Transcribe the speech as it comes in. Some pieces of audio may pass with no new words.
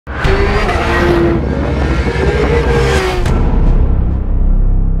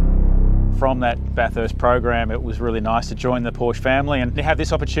from that Bathurst program, it was really nice to join the Porsche family and have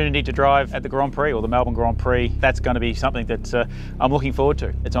this opportunity to drive at the Grand Prix, or the Melbourne Grand Prix. That's going to be something that I'm looking forward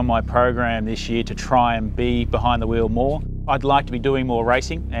to. It's on my program this year to try and be behind the wheel more. I'd like to be doing more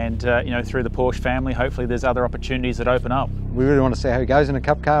racing, and through the Porsche family, hopefully there's other opportunities that open up. We really want to see how he goes in a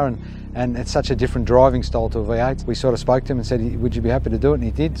Cup car, and it's such a different driving style to a V8. We sort of spoke to him and said, would you be happy to do it? And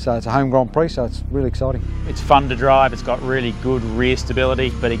he did. So it's a home Grand Prix, so it's really exciting. It's fun to drive, it's got really good rear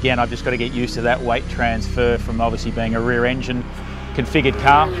stability, but again, I've just got to get used to that weight transfer from obviously being a rear engine configured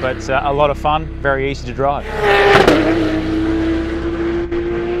car, but a lot of fun, very easy to drive.